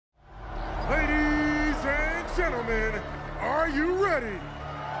Gentlemen, are you ready?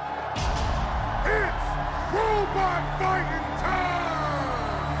 It's robot fighting time!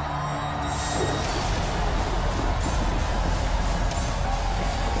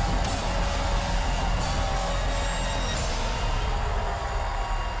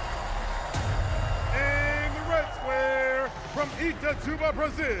 In the red square, from Itatuba,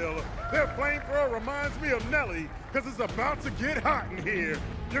 Brazil, their flamethrower reminds me of Nelly, because it's about to get hot in here.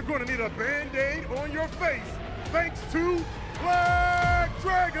 You're going to need a Band-Aid on your face, thanks to Black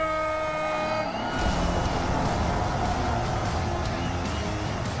Dragon!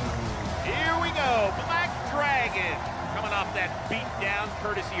 Here we go, Black Dragon, coming off that beat down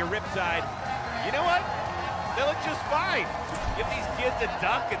courtesy of Riptide. You know what? They look just fine. Give these kids a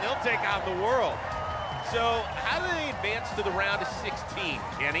dunk and they'll take on the world. So how do they advance to the round of 16,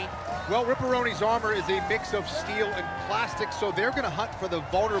 Kenny? Well, RIPperoni's armor is a mix of steel and plastic, so they're going to hunt for the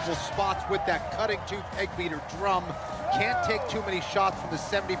vulnerable spots with that cutting tooth egg beater drum. Can't take too many shots from the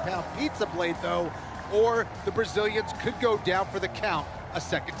 70-pound pizza blade, though, or the Brazilians could go down for the count a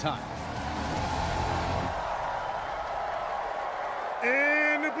second time.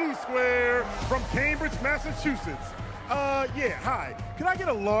 In the blue square, from Cambridge, Massachusetts. Yeah, hi. Could I get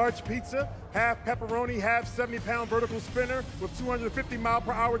a large pizza? Half pepperoni, half 70-pound vertical spinner with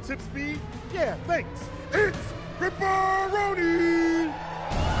 250-mile-per-hour tip speed? Yeah, thanks. It's RIPperoni!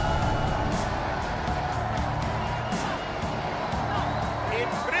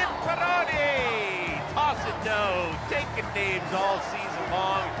 It's RIPperoni! Tossing dough, taking names all season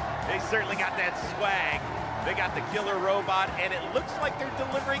long. They certainly got that swag. They got the killer robot, and it looks like they're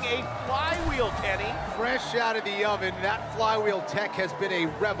delivering a flywheel, Kenny. Fresh out of the oven, that flywheel tech has been a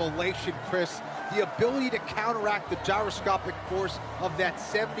revelation, Chris. The ability to counteract the gyroscopic force of that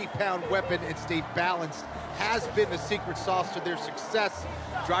 70-pound weapon and stay balanced has been the secret sauce to their success.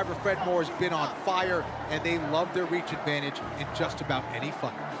 Driver Fred Moore has been on fire, and they love their reach advantage in just about any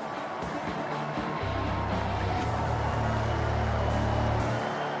fight.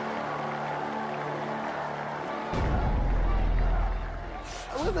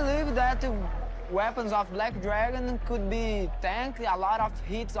 We believe that the weapons of Black Dragon could be tanked a lot of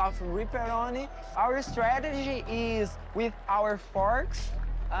hits of RIPperoni. Our strategy is with our forks,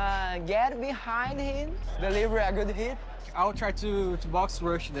 get behind him, deliver a good hit. I'll try to box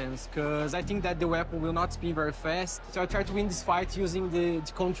rush them, because I think that the weapon will not spin very fast. So I'll try to win this fight using the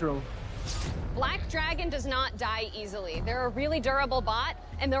control. Black Dragon does not die easily. They're a really durable bot,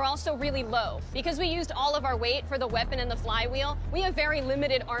 and they're also really low. Because we used all of our weight for the weapon and the flywheel, we have very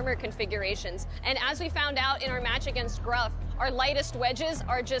limited armor configurations. And as we found out in our match against Gruff, our lightest wedges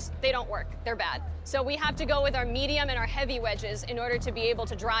are just, they don't work. They're bad. So we have to go with our medium and our heavy wedges in order to be able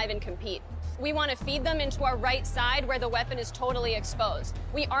to drive and compete. We want to feed them into our right side where the weapon is totally exposed.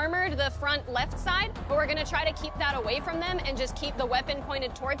 We armored the front left side, but we're going to try to keep that away from them and just keep the weapon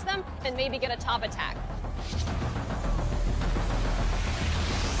pointed towards them and maybe get a top attack.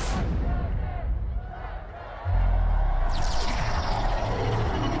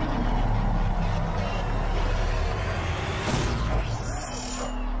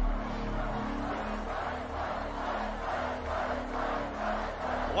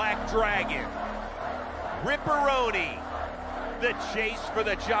 Black Dragon, RIPperoni. The chase for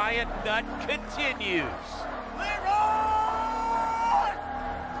the giant nut continues. Let's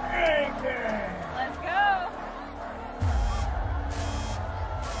go!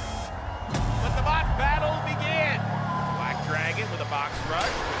 Let the bot battle begin. Black Dragon with a box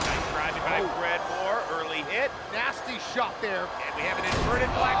rush. Nice driving by Fred Moore. Early hit. Nasty shot there. And we have an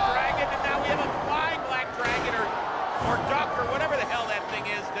inverted Black Dragon, and now we have a flying Black Dragon, or duck, or whatever the hell that thing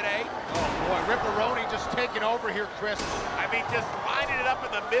is today. Oh boy, RIPperoni just taking over here, Chris. I mean, just lining it up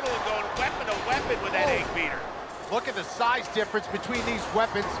in the middle and going weapon to weapon with that egg beater. Look at the size difference between these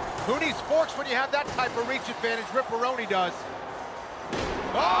weapons. Who needs forks when you have that type of reach advantage? RIPperoni does.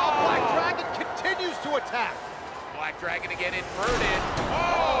 Oh, Black Dragon continues to attack. Black Dragon again inverted.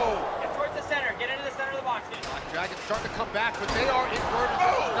 Oh! Get towards the center. Get into the center of the box, dude. Black Dragon's starting to come back, but they are inverted.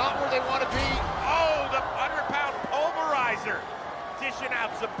 It's not where they want to be. Oh, the 100-pound pulverizer. Dishing out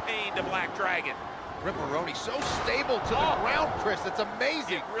some pain to Black Dragon. RIPperoni so stable to the ground, Chris. It's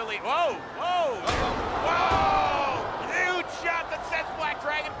amazing. It really, whoa, whoa, whoa! Huge shot that sends Black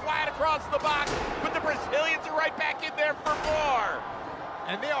Dragon flying across the box, but the Brazilians are right back in there for more.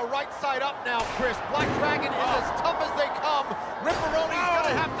 And they are right side up now, Chris. Black Dragon is as tough as they come. RIPperoni's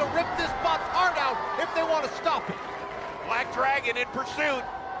gonna have to rip this bot's heart out if they want to stop it. Black Dragon in pursuit.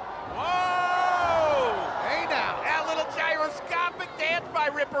 Whoa! Hey now. That little gyroscopic dance by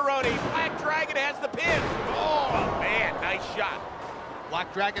RIPperoni. Black Dragon has the pin. Oh man, nice shot.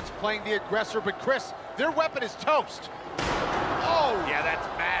 Black Dragon's playing the aggressor, but Chris, their weapon is toast. Oh! Yeah, that's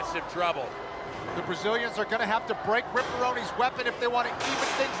massive trouble. The Brazilians are gonna have to break RIPperoni's weapon if they want to even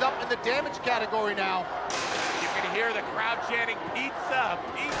things up in the damage category now. You can hear the crowd chanting, pizza,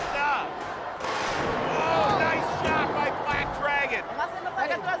 pizza. Oh, nice shot by Black Dragon.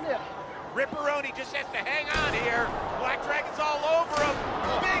 RIPperoni just has to hang on here. Black Dragon's all over him.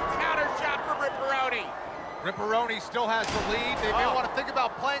 Big counter shot for RIPperoni. RIPperoni still has the lead. They may want to think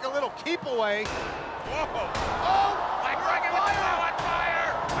about playing a little keep away. Whoa. Oh, Black Dragon with the throw on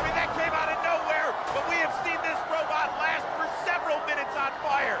fire. I mean, that came out of nowhere, but we have seen this robot last for several minutes on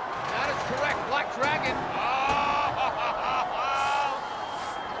fire. That is correct. Black Dragon. Oh.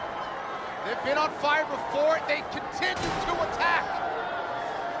 They've been on fire before. They continue to attack.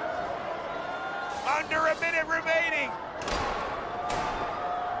 Under a minute remaining.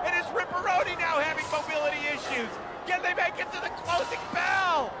 It is RIPperoni now having mobility issues. Can they make it to the closing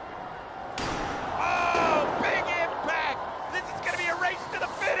bell? Oh, big impact. This is going to be a race to the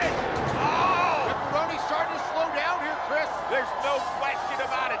finish. Oh! RIPperoni starting to slow down here, Chris. There's no question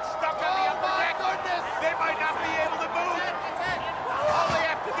about it. Stuck on the upper deck. Goodness. They might not be able to move. All they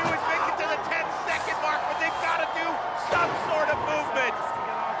have to do is make it to the 10-second mark, but they've got to do some sort of movement.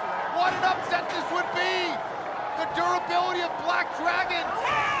 What an upset this would be! The durability of Black Dragon.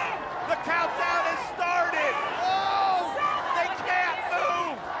 The countdown has started. Oh! They can't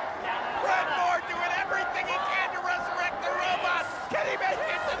move. Redmore doing everything he can to resurrect the robot. Can he make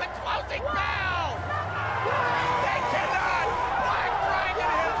it to the closing bell? They cannot. Black Dragon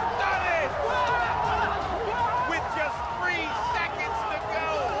has done it. With just 3 seconds to go,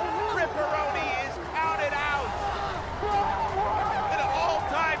 RIPperoni is counted out. An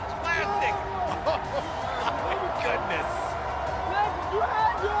all-time classic. Oh, my goodness.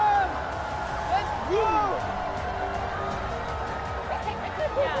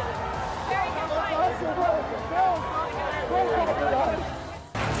 Very good fight.